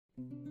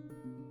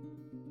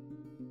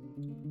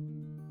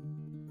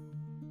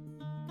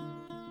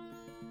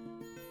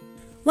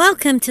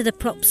Welcome to the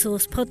Prop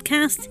Source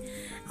podcast.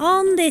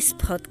 On this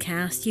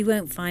podcast, you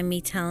won't find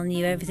me telling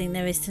you everything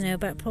there is to know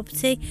about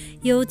property.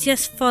 You'll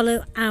just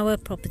follow our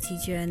property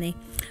journey.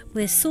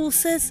 We're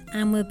sourcers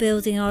and we're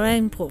building our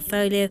own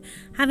portfolio,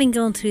 having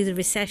gone through the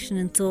recession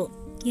and thought,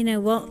 you know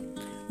what,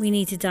 we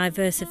need to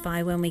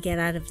diversify when we get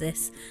out of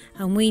this,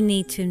 and we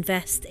need to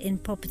invest in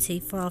property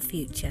for our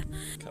future.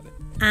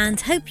 And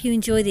hope you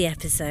enjoy the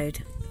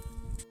episode.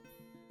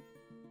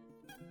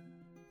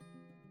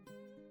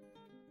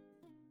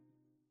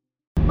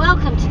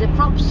 Welcome to the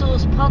Prop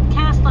Source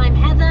podcast. I'm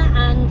Heather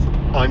and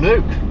I'm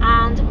Luke.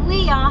 And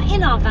we are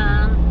in our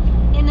van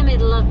in the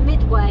middle of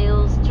mid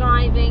Wales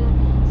driving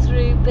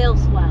through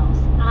Builth Wells,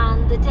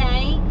 and the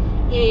day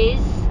is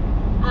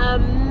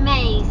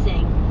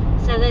amazing.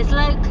 So there's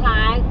low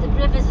cloud, the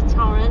river's a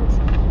torrent,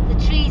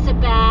 the trees are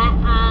bare,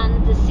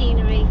 and the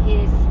scenery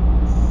is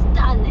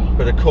stunning.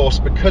 But of course,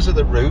 because of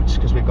the route,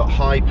 because we've got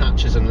high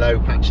patches and low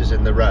patches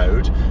in the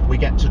road, we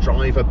get to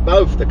drive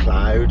above the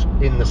cloud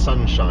in the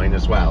sunshine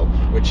as well,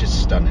 which is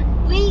stunning.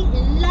 We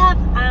love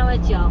our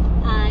job.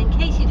 In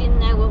case you didn't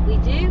know what we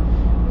do,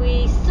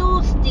 we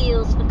source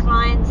deals for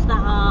clients that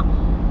are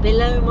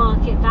below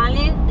market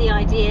value. The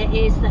idea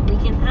is that we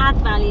can add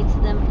value to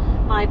them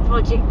by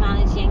project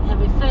managing a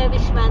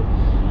refurbishment,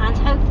 and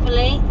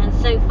hopefully, and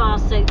so far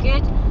so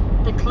good,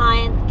 the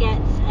client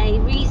gets a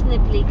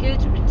reasonably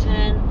good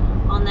return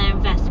on their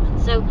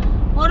investment. So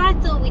what I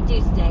thought we'd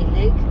do today,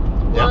 Luke,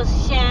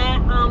 was share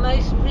our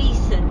most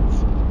recent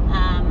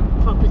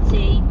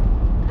property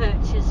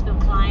purchase for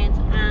clients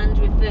and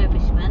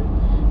refurbishment,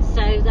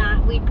 so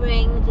that we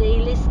bring the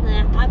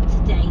listener up to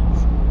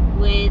date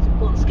with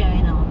what's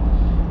going on.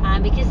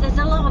 Because there's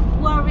a lot of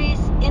worries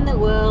in the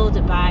world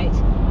about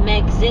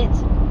Megxit,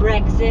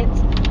 Brexit.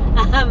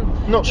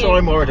 Not sure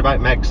I'm worried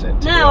about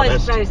Megxit. No, I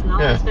suppose not.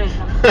 Yeah. I suppose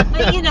not.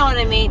 But you know what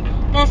I mean.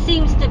 There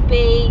seems to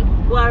be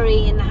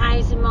worry in the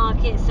housing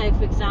market. So,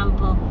 for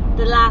example,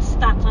 the last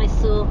stat I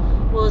saw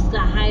was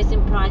that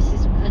housing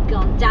prices had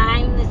gone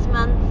down this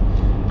month,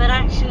 but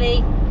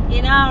actually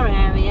in our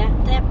area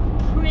they're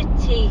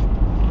pretty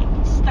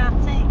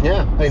static.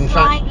 Yeah, in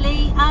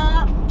slightly fact,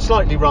 up.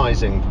 Slightly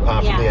rising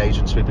from the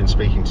agents we've been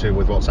speaking to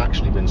with what's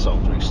actually been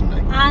sold recently.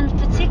 And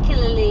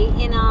particularly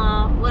in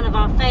one of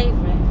our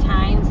favourite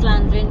towns,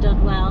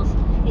 Wells,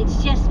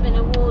 it's just been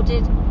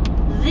awarded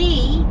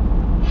the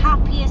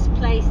happiest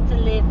place to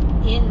live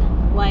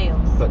in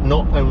Wales. But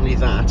not only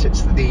that,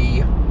 it's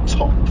the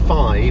top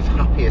 5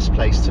 happiest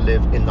place to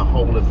live in the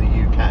whole of the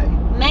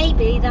UK.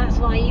 Maybe that's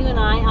why you and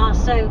I are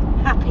so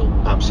happy.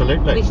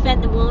 Absolutely. We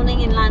spent the morning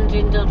in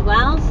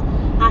Wells.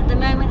 At the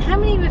moment, how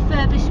many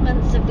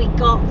refurbishments have we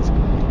got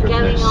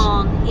going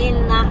on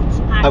in that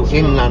actual... Oh,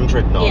 in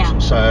Landrydnod. Yeah.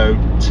 So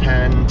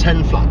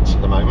 10 flats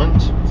at the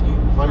moment. 10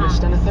 Have I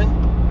missed flats. anything?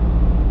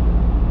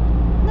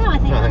 No, I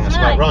think that's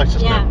right. about right,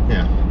 isn't Yeah. it?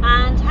 Yeah.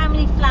 And how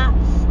many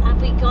flats have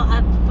we got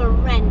up for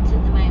rent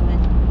at the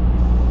moment?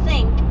 I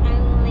think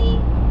only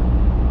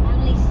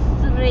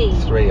 3.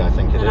 3, I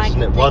think it is,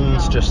 isn't it?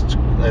 One's just,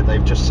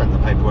 they've just sent the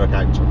paperwork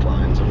out to a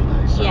client,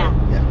 haven't they? So, yeah.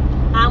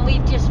 And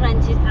we've just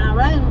rented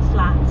our own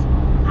flat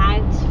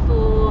out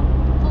for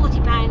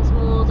 £40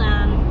 more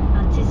than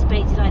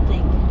anticipated, I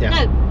think.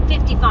 Yeah. No,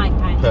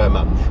 £55 Per more.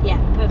 month. Yeah,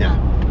 per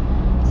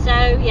month. So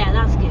yeah,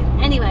 that's good.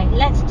 Anyway,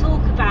 let's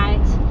talk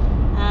about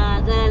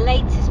the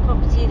latest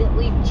property that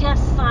we've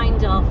just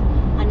signed off,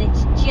 and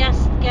it's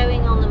just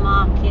going on the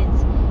market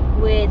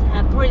with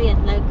a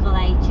brilliant local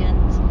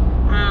agent,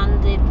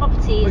 and the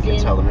property is We can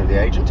tell them who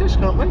the agent is,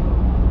 can't we?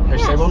 In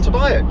case they Yes. want to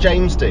buy it.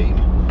 James Dean.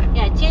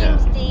 Yeah,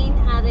 James Dean.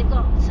 They've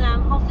got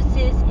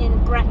offices in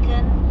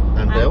Brecon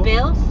and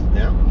Builth.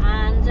 Yeah.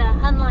 And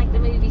unlike the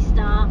movie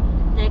star,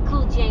 they're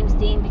called James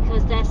Dean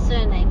because their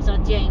surnames are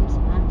James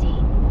and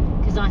Dean.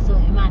 Because I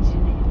thought,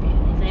 imagine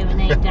if they were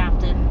named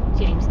after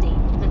James Dean,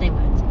 but they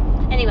weren't.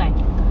 Anyway,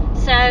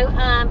 so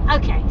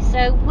okay,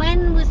 so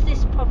when was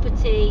this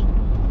property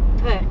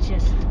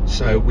purchased?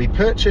 So we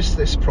purchased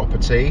this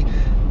property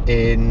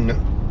in,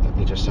 let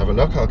me just have a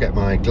look, I'll get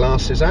my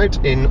glasses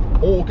out, in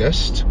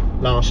August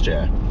last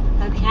year.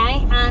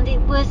 Okay, and it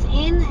was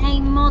in a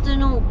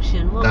modern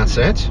auction, wasn't That's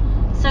it?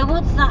 So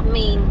what does that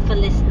mean for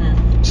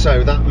listeners?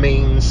 So that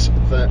means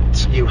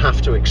that you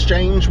have to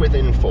exchange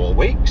within 4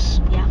 weeks.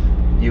 Yeah.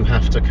 You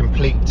have to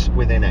complete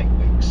within 8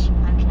 weeks.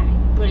 Okay,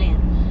 brilliant.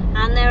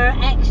 And there are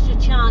extra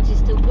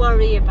charges to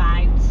worry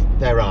about.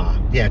 There are,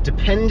 yeah,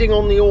 depending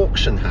on the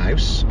auction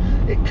house,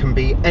 it can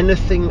be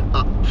anything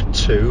up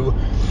to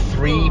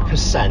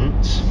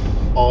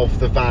 3% of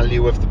the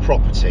value of the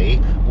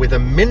property, with a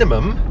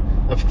minimum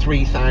of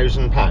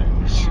 £3,000.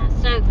 Yeah,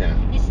 so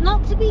it's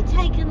not to be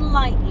taken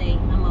lightly,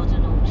 a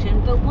modern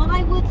auction, but what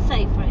I would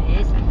say for it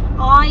is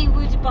I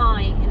would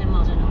buy in a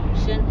modern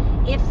auction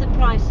if the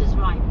price was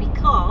right,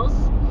 because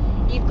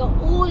you've got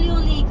all your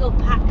legal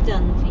pack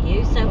done for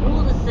you, so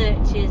all the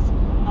searches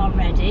are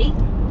ready,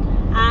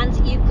 and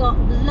you've got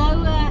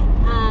lower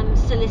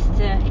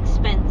solicitor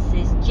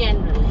expenses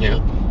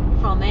generally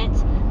from it.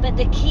 But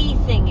the key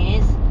thing is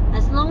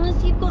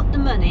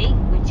money,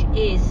 which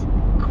is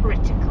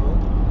critical,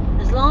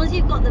 as long as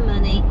you've got the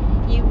money,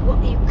 you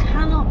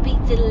cannot be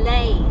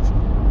delayed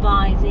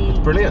by the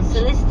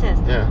solicitors.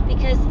 Yeah.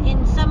 Because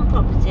in some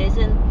properties,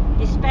 and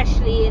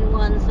especially in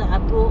ones that are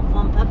bought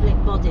from public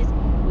bodies,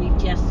 we've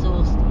just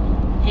sourced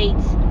 8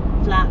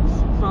 flats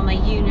from a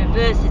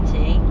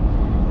university.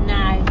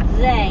 Now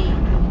they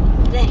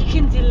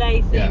can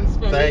delay things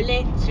for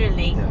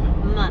literally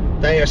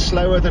months. They are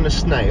slower than a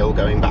snail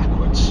going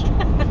backwards.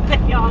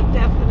 They are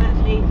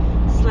definitely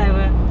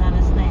slower than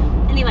a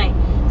snail. Anyway,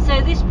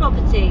 so this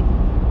property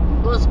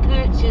was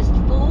purchased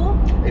for?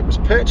 It was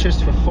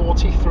purchased for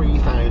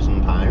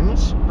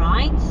 £43,000.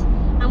 Right.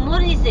 And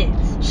what is it?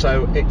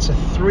 So it's a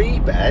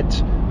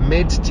 3-bed,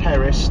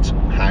 mid-terraced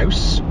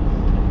house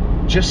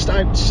just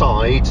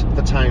outside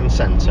the town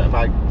centre,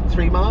 about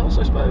 3 miles,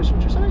 I suppose,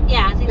 would you say?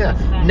 Yeah, I think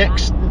that's about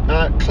next,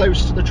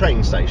 close to the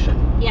train station.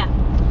 Yeah.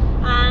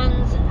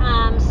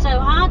 And so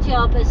our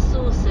job as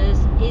sourcers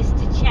is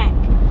to check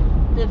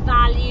the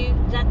value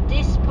that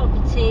this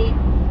property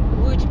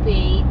would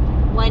be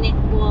when it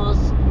was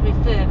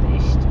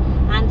refurbished.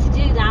 And to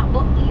do that,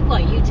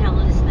 you tell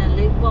the listener,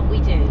 Luke, what we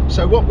do.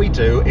 So what we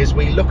do is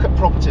we look at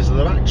properties that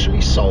have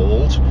actually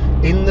sold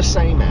in the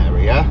same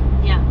area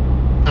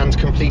and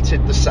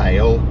completed the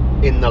sale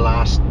in the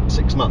last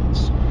 6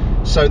 months.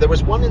 So there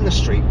was one in the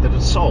street that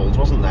had sold,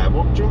 wasn't there?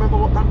 Do you remember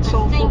what that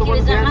sold for? I think it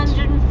was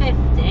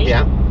 150.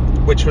 Yeah,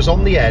 which was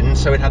on the end,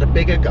 so it had a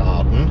bigger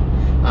garden.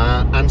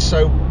 And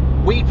so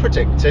we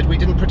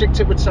didn't predict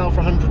it would sell for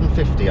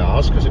 150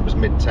 ours because it was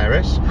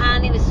mid-terrace.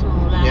 And it was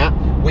smaller. Yeah,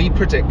 we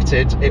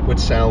predicted it would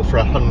sell for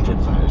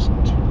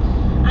 100,000.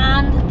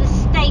 And the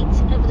state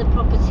of the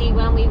property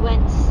when we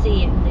went to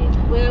see it,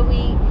 Luke, were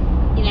we,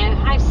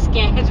 how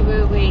scared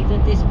were we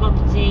that this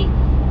property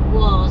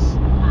was,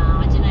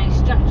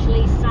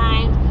 structurally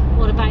sound?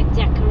 What about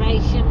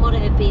decoration? What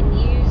it had been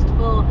used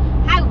for?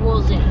 How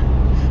was it?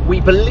 We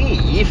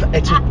believe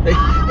it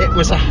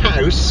was a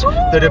house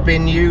that had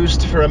been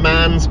used for a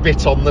man's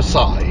bit on the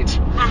side.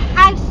 A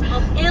house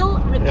of ill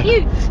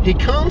repute. He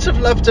can't have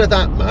loved her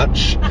that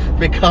much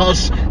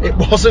because it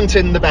wasn't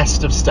in the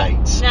best of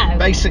states. No.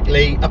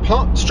 Basically,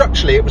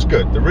 structurally it was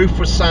good. The roof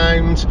was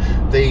sound,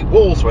 the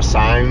walls were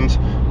sound,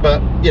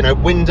 but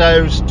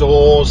windows,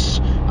 doors,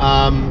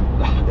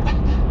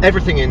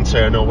 everything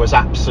internal was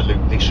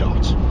absolutely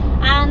shot.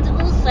 And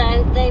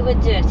also, they were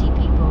dirty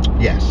people.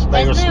 Yes,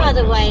 they were smokers. There's no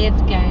other way of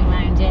going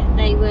around it.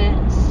 They were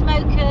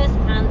smokers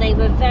and they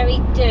were very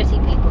dirty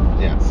people.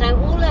 Yeah. So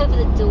all over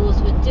the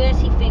doors were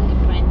dirty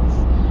fingerprints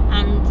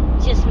and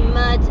just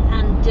mud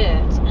and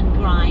dirt and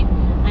grime.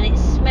 And it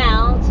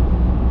smelled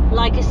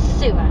like a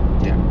sewer.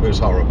 Yeah, it was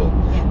horrible.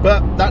 Yeah.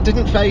 But that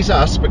didn't faze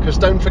us because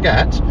don't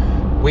forget,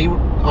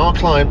 our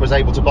client was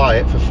able to buy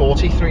it for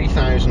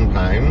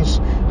 £43,000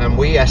 and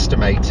we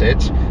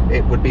estimated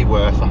it would be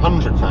worth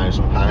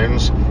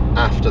 £100,000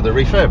 after the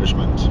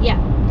refurbishment. Yeah.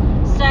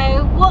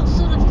 So what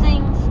sort of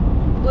things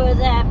were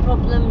there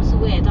problems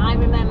with? I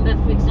remember,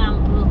 for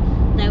example,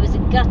 there was a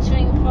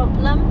guttering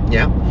problem.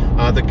 Yeah.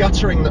 The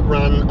guttering that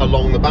ran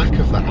along the back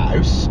of the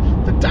house,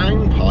 the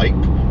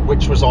downpipe,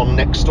 which was on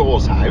next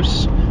door's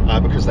house,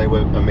 because they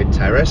were a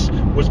mid-terrace,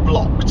 was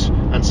blocked,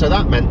 and so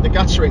that meant the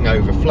guttering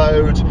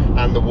overflowed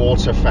and the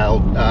water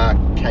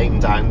came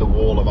down the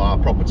wall of our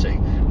property.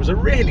 It was a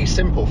really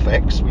simple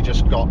fix. We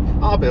just got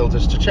our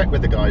builders to check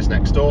with the guys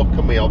next door,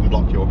 can we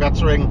unblock your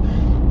guttering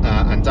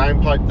and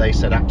downpipe? They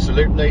said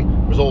absolutely.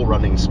 It was all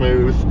running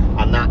smooth,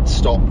 and that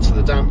stopped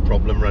the damp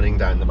problem running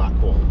down the back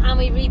wall. And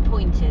we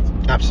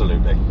repointed.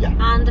 Absolutely, yeah.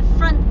 And the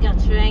front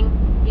guttering,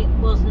 it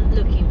wasn't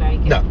looking very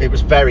good. No, it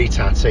was very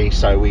tatty,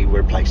 so we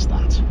replaced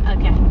that.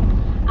 Okay.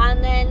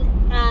 And then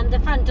the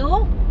front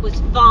door was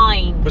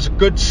fine. It was a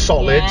good,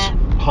 solid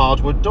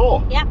hardwood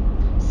door. Yep.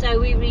 So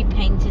we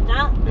repainted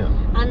that. Yeah.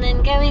 And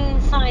then going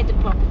inside the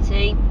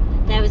property,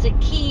 there was a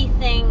key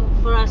thing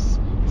for us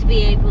to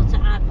be able to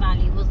add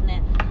value, wasn't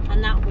it?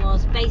 And that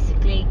was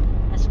basically,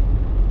 as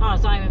far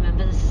as I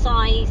remember, the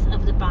size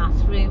of the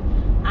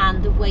bathroom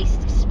and the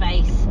waste of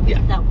space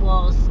that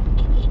was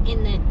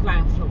in the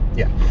ground floor.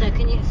 Yeah. So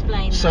can you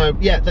explain So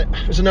that? yeah,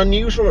 it was an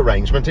unusual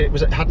arrangement. It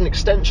had an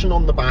extension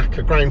on the back,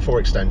 a ground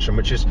floor extension,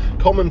 which is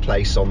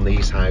commonplace on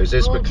these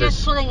houses Or because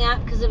just pulling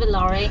up because of a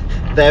lorry.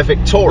 they're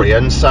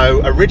Victorian.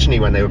 So originally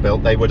when they were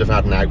built, they would have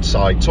had an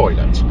outside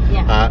toilet.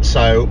 Yeah.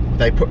 So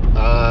they put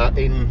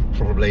in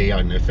probably,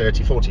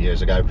 30, 40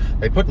 years ago,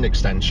 they put an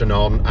extension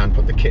on and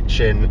put the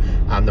kitchen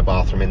and the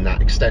bathroom in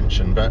that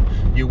extension. But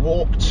you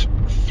walked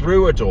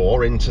through a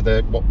door into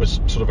what was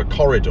sort of a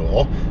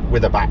corridor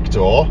with a back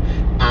door,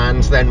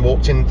 and then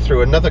walked in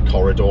through another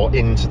corridor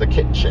into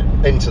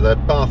the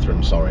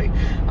bathroom,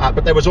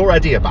 but there was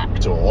already a back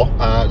door,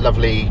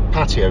 lovely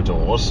patio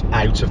doors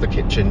out of the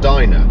kitchen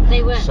diner.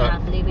 They weren't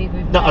lovely, we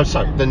were. No,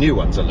 the new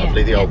ones are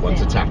lovely, the old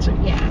ones are tatty.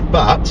 Yeah.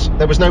 But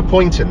there was no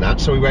point in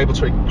that, so we were able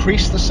to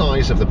increase the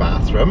size of the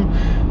bathroom,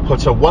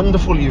 put a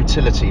wonderful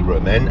utility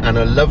room in, and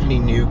a lovely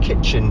new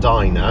kitchen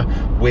diner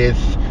with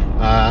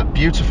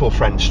beautiful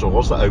French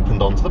doors that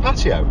opened onto the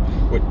patio,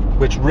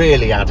 which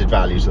really added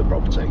value to the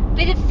property.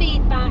 Bit of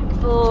feedback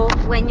for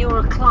when you're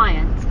a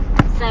client.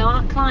 So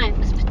our client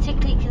was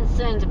particularly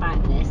concerned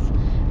about this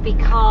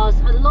because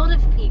a lot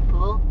of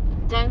people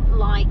don't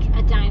like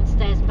a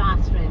downstairs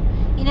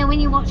bathroom. You know,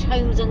 when you watch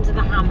Homes Under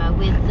the Hammer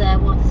with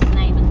what's his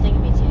name and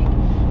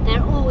thingamajig,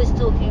 they're always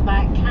talking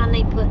about can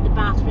they put the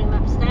bathroom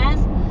upstairs.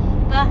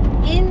 But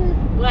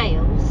in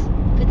Wales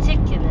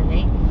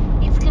particularly,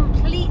 it's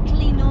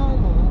completely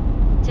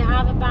normal to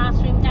have a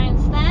bathroom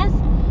downstairs.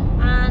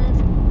 And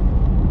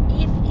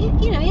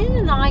if you know, in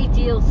an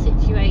ideal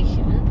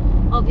situation,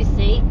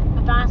 obviously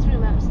a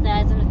bathroom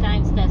upstairs and a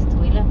downstairs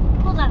toilet,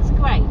 well, that's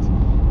great.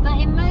 But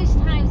in most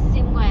houses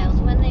in Wales,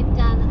 when they've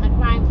done a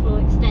ground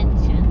floor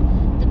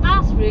extension, the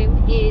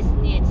bathroom is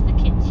near to the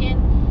kitchen.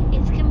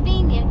 It's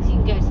convenient because you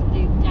can go to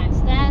the loo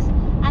downstairs,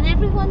 and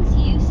everyone's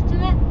used to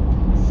it.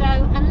 So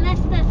unless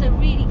there's a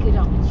really good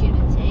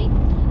opportunity,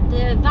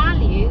 the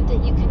value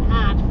that you can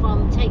add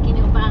from taking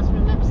your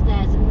bathroom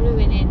upstairs and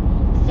ruining,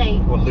 say,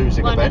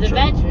 losing one of the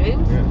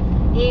bedrooms,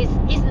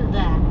 isn't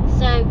there.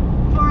 So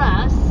for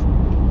us,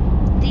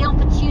 the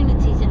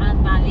opportunity to add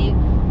value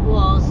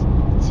was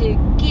to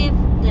give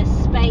the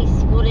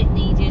space what it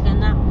needed,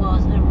 and that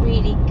was a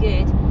really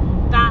good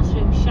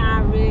bathroom,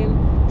 shower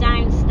room,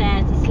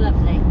 downstairs. It's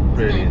lovely.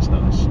 Really is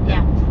nice.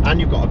 Yeah.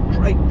 And you've got a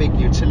great big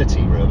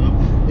utility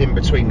room in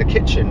between the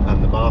kitchen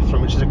and the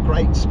bathroom, which is a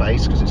great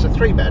space because it's a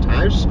 3-bed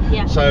house.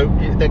 Yeah. So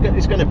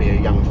it's going to be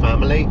a young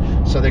family,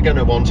 so they're going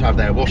to want to have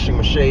their washing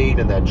machine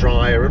and their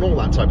dryer and all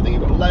that type of thing.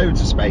 You've got loads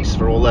of space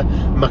for all the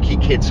mucky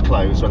kids'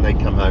 clothes when they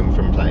come home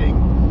from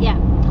playing. Yeah.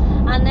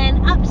 And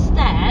then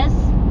upstairs,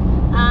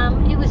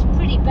 it was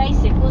pretty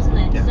basic, wasn't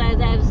it? Yeah. So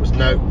there was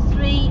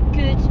 3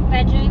 good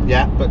bedrooms.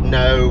 Yeah, but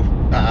no,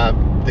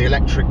 the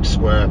electrics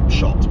were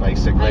shot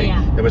basically. Oh,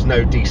 yeah. There was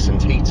no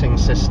decent heating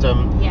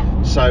system.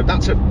 Yeah. So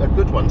that's a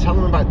good one. Tell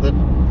them about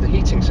the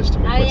heating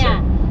system we put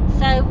in.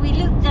 So we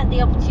looked at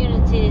the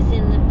opportunities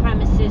in the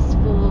premises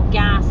for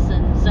gas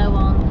and so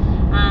on,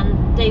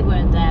 and they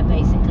weren't there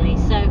basically.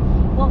 So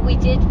what we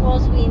did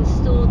was we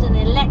installed an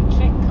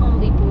electric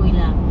combi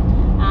boiler.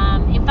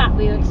 In fact,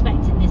 we were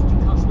expecting this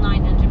to cost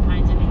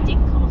 £900, and it did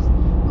cost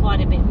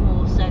quite a bit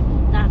more. So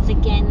that's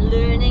again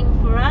learning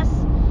for us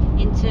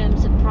in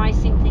terms of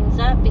pricing things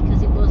up,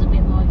 because it was a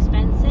bit more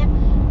expensive.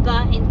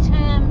 But in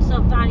terms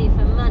of value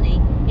for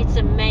money, it's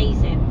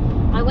amazing.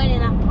 I went in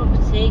that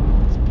property,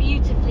 it's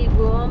beautifully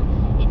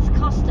warm, it's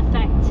cost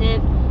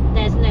effective,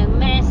 there's no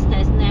mess,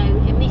 there's no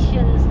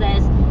emissions,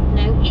 there's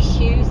no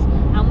issues,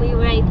 and we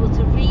were able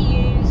to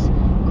reuse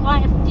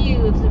quite a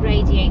few of the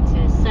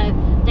radiators. So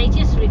they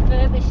just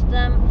refurbished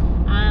them,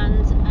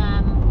 and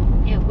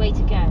way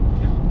to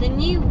go. The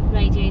new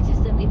radiators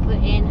that we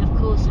put in, of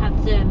course, had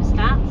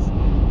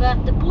thermostats,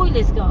 but the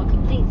boiler's got a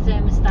complete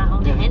thermostat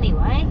on it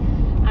anyway,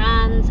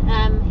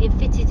 and it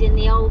fitted in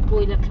the old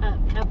boiler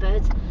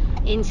cupboard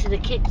into the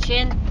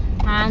kitchen,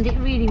 and it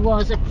really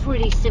was a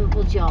pretty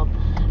simple job.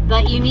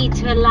 But you need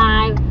to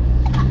allow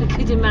a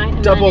good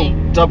amount of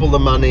money. Double the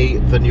money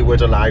than you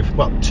would allow,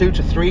 2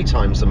 to 3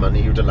 times the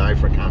money you'd allow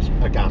for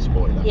a gas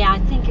boiler. Yeah, I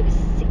think it was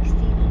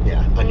 16.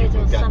 Yeah, and you can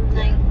or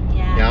something.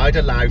 Yeah, I'd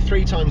allow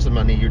 3 times the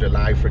money you'd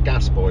allow for a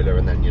gas boiler,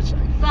 and then you're safe.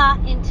 But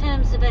in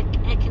terms of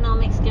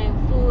economics going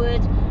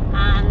forward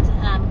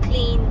and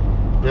clean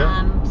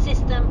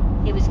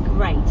system, it was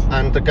great.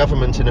 And the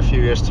government in a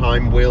few years'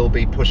 time will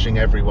be pushing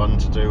everyone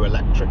to do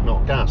electric,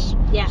 not gas.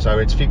 Yeah. So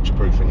it's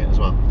future-proofing it as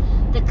well.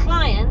 The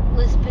client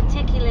was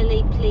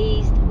particularly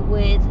pleased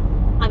with,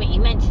 I mean, he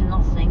mentioned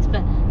lots of things,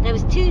 but there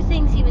was 2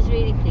 things he was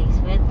really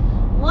pleased with.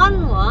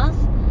 One was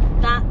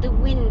that the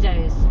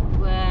windows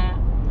were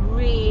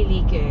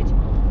really good.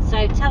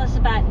 So tell us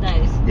about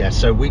those. Yeah,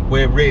 so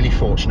we're really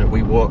fortunate.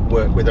 We work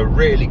with a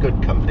really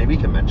good company. We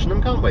can mention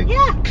them, can't we?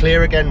 Yeah.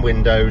 Clear Again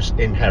Windows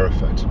in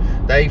Hereford.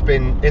 They've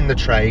been in the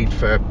trade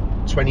for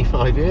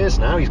 25 years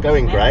now. He's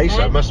going grey,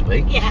 so it must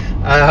be.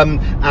 Yeah.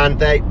 And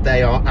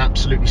they are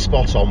absolutely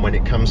spot on when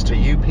it comes to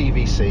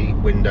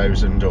UPVC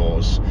windows and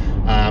doors.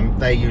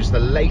 They use the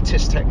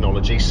latest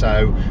technology,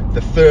 so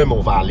the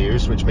thermal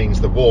values, which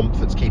means the warmth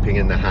that's keeping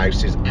in the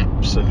house, is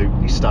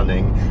absolutely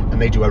stunning,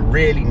 and they do a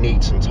really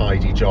neat and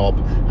tidy job,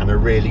 and are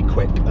really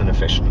quick and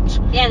efficient.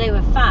 Yeah, they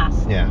were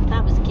fast. Yeah.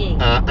 That was key.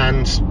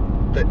 And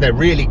they're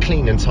really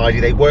clean and tidy.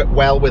 They work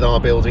well with our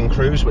building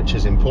crews, which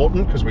is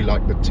important because we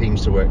like the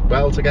teams to work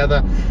well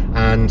together.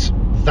 And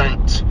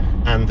that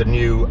and the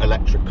new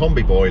electric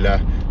combi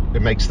boiler,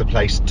 it makes the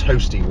place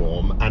toasty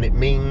warm, and it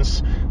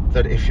means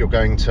that if you're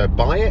going to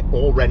buy it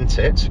or rent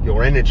it,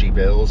 your energy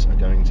bills are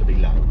going to be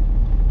low.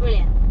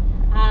 Brilliant.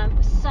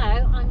 So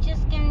I'm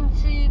just going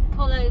to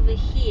pull over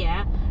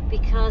here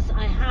because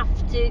I have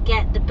to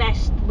get the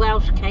best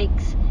Welsh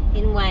cakes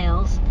in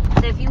Wales.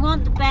 So if you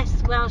want the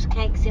best Welsh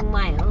cakes in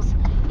Wales,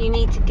 you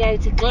need to go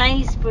to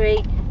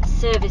Glazebury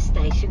service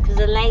station, because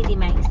a lady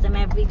makes them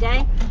every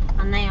day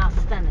and they are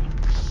stunning.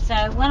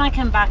 So when I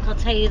come back, I'll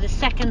tell you the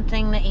second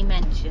thing that he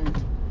mentioned.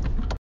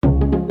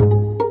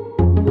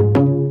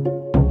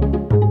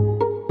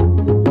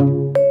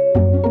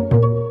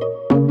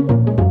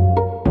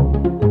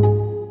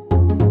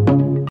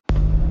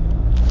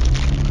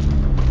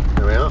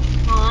 There we are.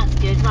 Oh,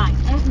 that's good. Right,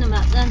 open them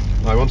up.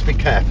 want to be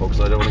careful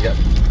because I don't want to get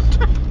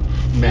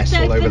mess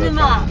all over the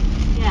van.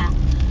 Yeah.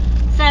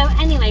 So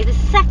anyway, the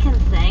second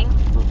thing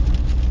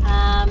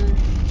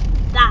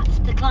that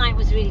the client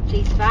was really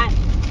pleased about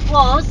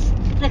was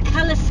the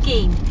colour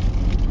scheme.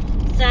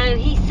 So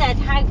he said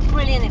how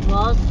brilliant it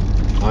was.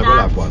 I will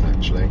have one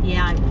actually.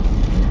 Yeah, I will.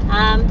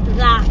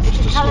 That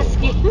Just the a colour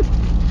small scheme,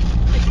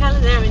 the colour,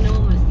 they're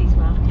enormous, these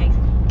Welsh Cakes.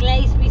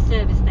 Glaisby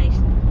service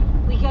station.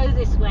 We go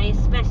this way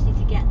especially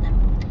to get them.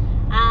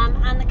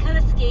 And the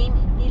colour scheme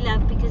he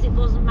loved because it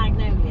wasn't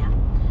magnolia.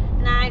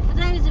 Now, for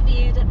those of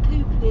you that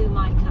poo-poo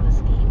my colour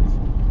schemes,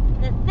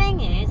 the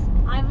thing is,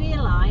 I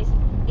realise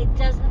it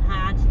doesn't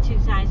add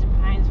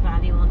 £2,000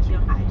 value onto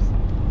your house.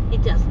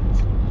 It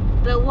doesn't.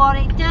 But what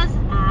it does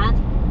add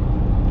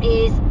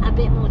is a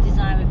bit more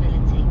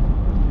desirability.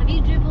 Have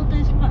you dribbled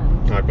those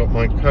quotes? I've got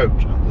my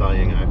coat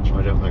lying out so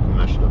I don't make a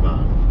mess of the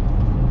van.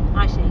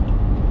 I see.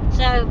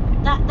 So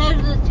those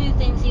are the two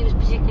things he was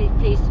particularly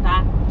pleased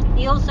about.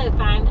 He also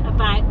found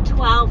about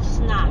 12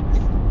 snags,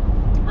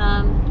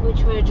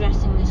 which we're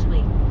addressing this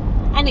week.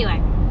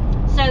 Anyway,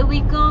 so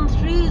we've gone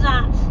through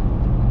that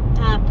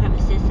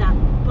premises, that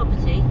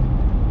property.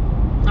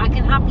 I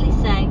can happily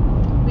say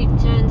we've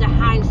turned a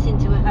house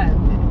into a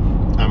home.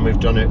 And we've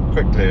done it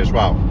quickly as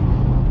well.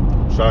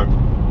 So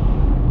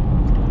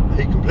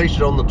he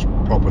completed on the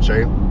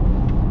property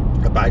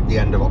about the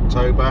end of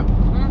October.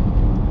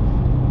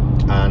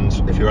 And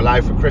if you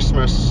allow for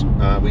Christmas,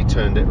 we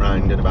turned it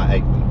round in about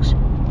 8 weeks.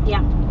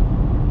 Yeah.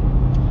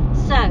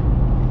 So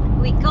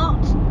we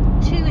got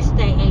 2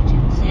 estate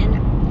agents in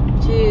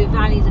to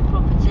value the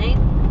property,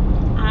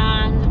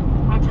 and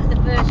after the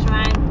first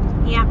round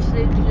he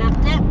absolutely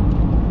loved it,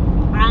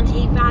 and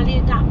he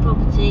valued that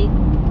property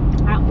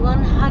at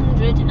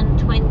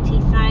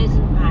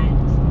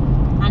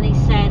 £120,000. And he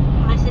said,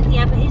 I said,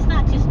 yeah, but is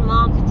that just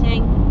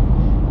marketing?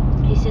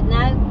 He said,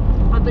 no,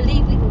 I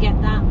believe we can get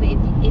that, but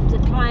if the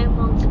client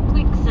wants a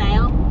quick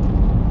sale,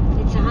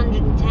 it's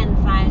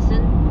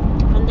 110,000.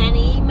 And then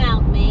he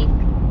emailed me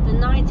the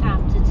night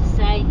after to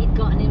say he'd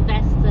got an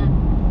investor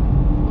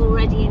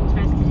already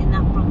interested in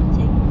that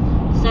property.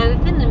 So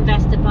if an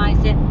investor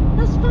buys it,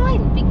 that's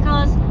fine,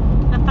 because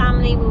a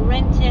family will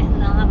rent it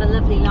and they'll have a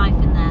lovely life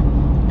in there.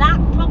 That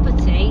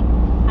property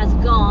has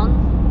gone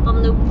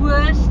from the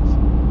worst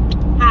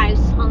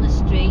house on the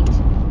street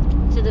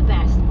to the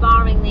best,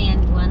 barring the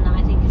end one that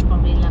I think is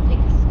probably lovely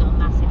because it's got a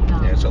massive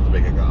garden. Yeah, it's got the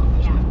bigger garden,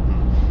 isn't it?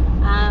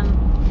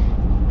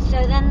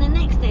 So then the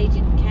next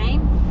agent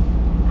came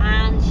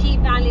and she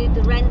valued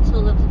the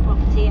rental of the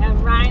property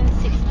around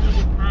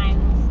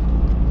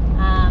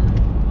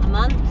 £600 a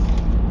month.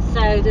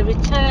 So the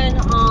return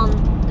on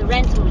the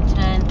rental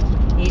return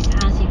is,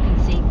 as you can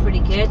see, pretty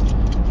good.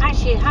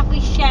 Actually, have we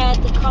shared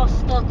the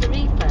cost of the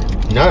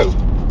refurb? No.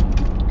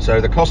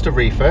 So the cost of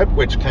refurb,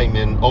 which came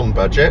in on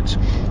budget,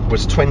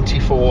 was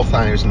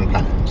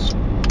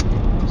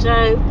 £24,000.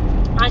 So,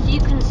 as you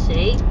can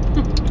see,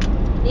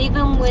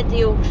 even with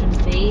the auction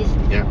fees,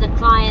 the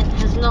client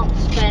has not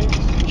spent...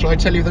 Shall I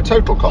tell you the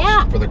total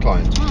cost for the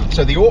client? Yeah.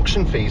 So the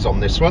auction fees on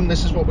this one,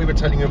 this is what we were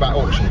telling you about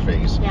auction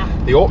fees. Yeah.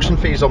 The auction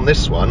fees on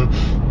this one,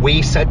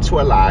 we said to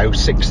allow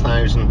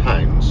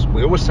 £6,000.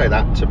 We always say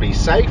that to be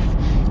safe,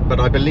 but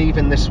I believe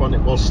in this one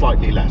it was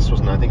slightly less,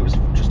 wasn't it? I think it was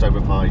just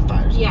over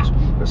 5,000. Yeah.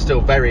 But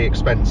still very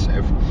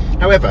expensive.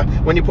 However,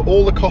 when you put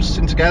all the costs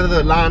in together,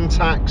 the land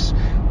tax,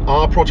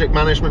 our project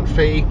management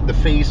fee, the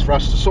fees for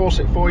us to source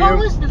it for you. What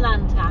was the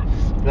land tax?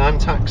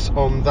 Land tax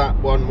on that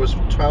one was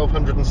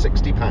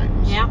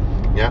 £1,260. Yeah.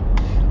 Yeah.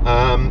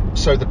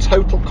 So the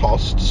total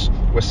costs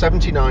were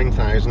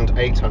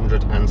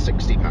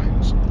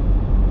 £79,860.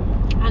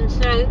 And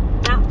so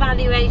that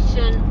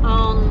valuation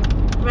on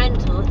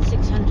rental at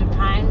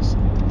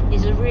 £600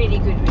 is a really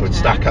good return. Would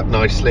stack up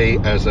nicely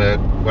as a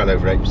well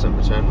over 8%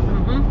 return.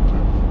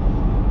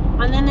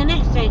 And then the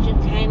next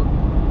agent came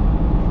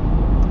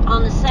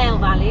on the sale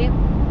value,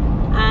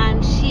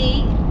 and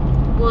she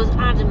was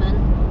adamant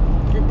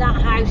that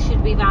that house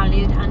should be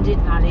valued, and did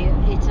value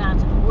it at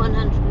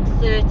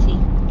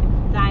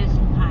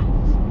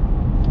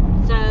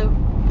 £130,000. So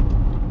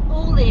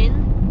all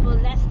in for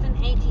less than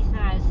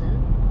 80,000.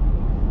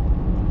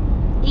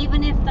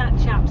 Even if that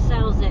chap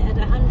sells it at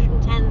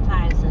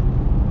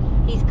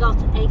 110,000, he's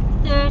got a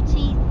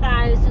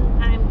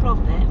 £30,000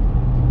 profit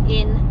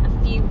in a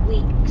few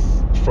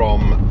weeks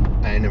from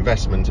an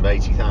investment of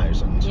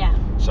 80,000. Yeah.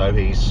 So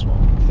he's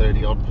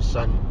 30 odd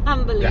percent.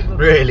 Unbelievable.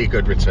 Yeah, really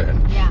good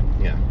return. Yeah.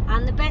 Yeah.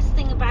 And the best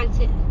thing about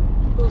it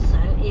also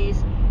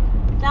is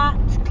that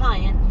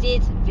client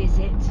did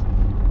visit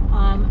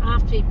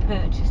after he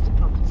purchased the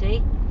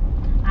property,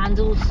 and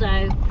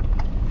also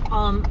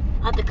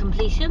at the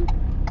completion.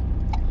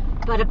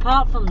 But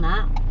apart from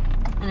that,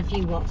 and a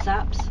few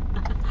WhatsApps,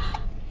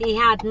 he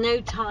had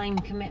no time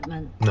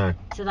commitment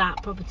to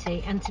that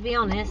property. And to be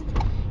honest,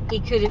 he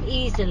could have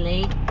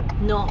easily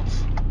not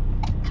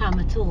come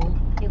at all.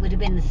 It would have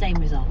been the same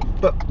result.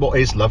 But what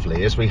is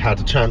lovely is we had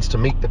a chance to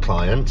meet the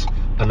client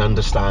and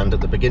understand at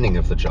the beginning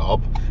of the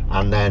job,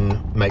 and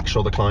then make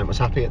sure the client was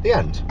happy at the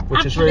end,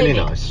 which is really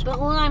nice. But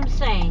all I'm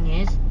saying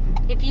is,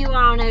 if if you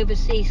are an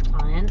overseas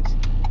client,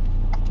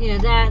 you know,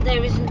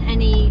 there isn't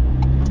any.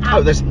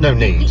 There's no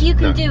need. You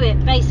can do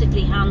it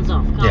basically hands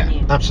off, can't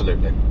you?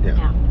 Absolutely.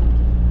 Yeah.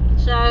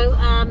 So,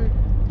 a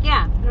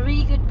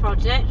really good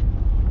project.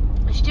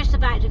 It's just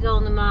about to go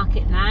on the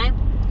market now.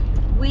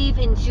 We've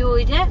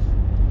enjoyed it.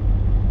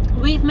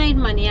 We've made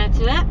money out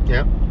of it.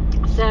 Yeah.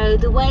 So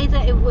the way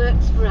that it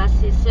works for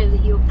us is, so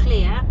that you're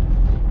clear,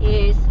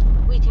 is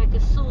we take a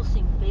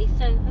sourcing fee.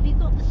 So have you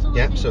got the sourcing fee?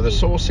 Yeah, so the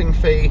sourcing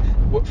fee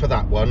for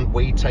that one,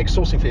 we take a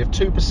sourcing fee of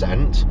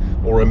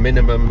 2% or a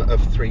minimum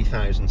of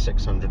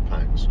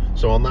 £3,600.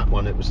 So on that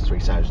one, it was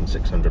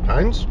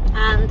 £3,600.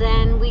 And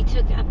then we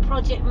took a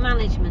project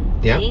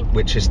management fee. Yeah,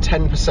 which is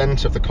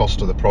 10% of the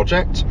cost of the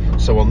project.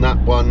 So on that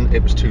one,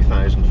 it was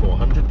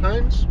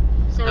 £2,400.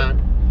 So,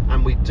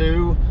 and we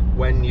do,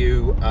 when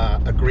you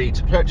agree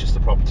to purchase the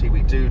property,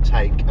 we do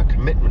take a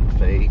commitment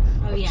fee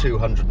of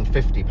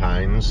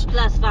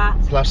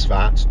 £250 plus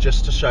VAT,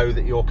 just to show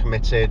that you're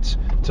committed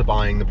to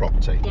buying the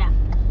property. Yeah.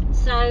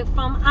 So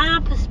from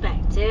our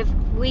perspective,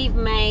 we've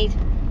made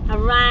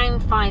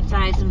around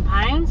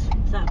 £5,000.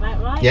 Is that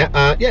about right?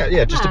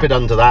 Yeah, just a bit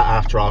under that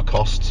after our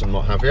costs and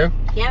what have you.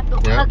 Yeah,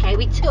 but okay,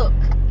 we took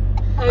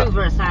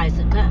over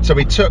 £1,000. So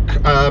we took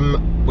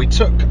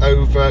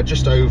over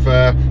just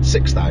over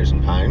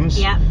 £6,000.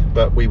 Yeah.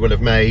 But we will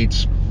have made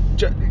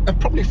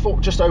probably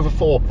just over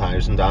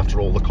 £4,000 after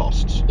all the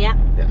costs. Yeah.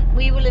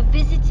 We will have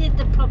visited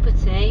the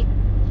property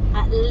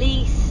at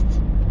least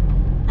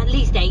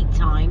 8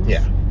 times.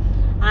 Yeah.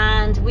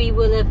 And we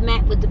will have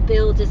met with the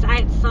builders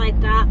outside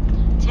that,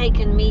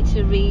 taken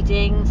meter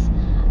readings,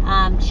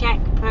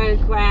 checked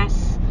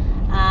progress,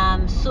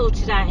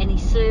 sorted out any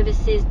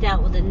services,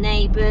 dealt with the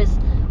neighbours,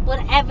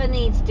 whatever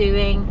needs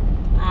doing.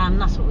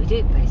 That's what we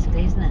do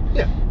basically, isn't it?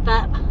 Yeah.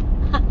 But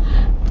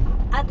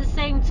at the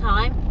same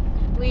time,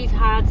 we've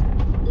had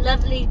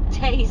lovely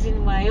days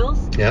in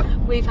Wales. Yeah.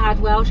 We've had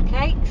Welsh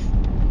Cakes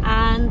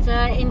and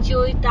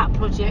enjoyed that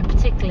project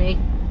particularly.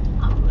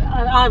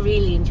 I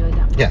really enjoyed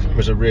that project. Yeah, it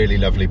was a really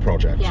lovely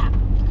project. Yeah.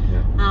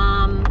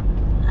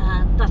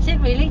 That's it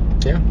really.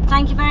 Yeah.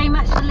 Thank you very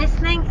much for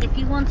listening. If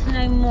you want to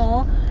know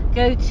more,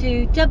 go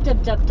to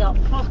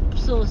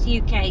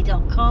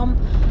www.propsourceuk.com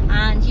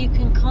and you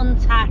can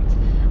contact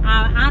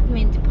our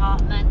admin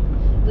department,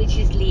 which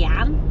is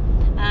Leanne,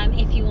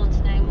 if you want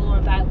to know more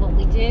about what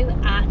we do,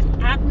 at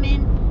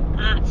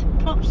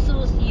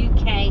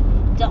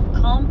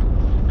admin@propsourceuk.com.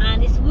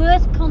 And it's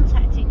worth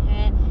contacting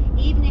her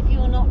even if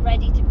you're not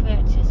ready to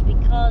purchase,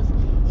 because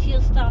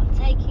she'll start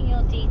taking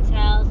your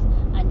details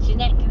and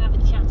Jeanette can have a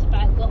chat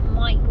about what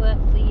might work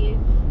for you.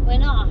 We're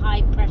not a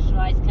high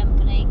pressurised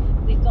company.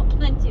 We've got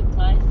plenty of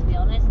clients, to be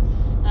honest.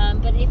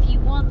 But if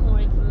you want more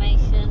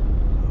information,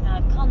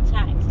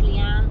 contact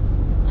Leanne,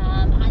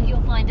 and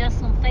you'll find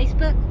us on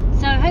Facebook.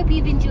 So I hope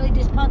you've enjoyed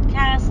this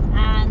podcast,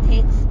 and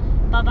it's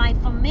bye-bye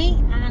from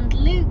me and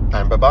Luke.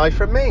 And bye-bye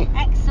from me.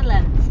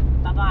 Excellent.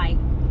 Bye-bye.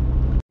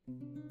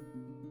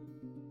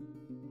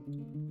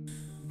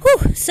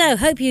 So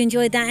hope you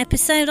enjoyed that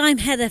episode. I'm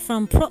Heather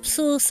from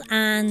PropSource,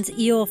 and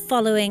you're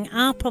following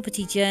our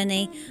property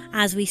journey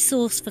as we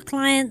source for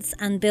clients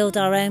and build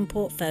our own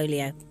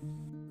portfolio.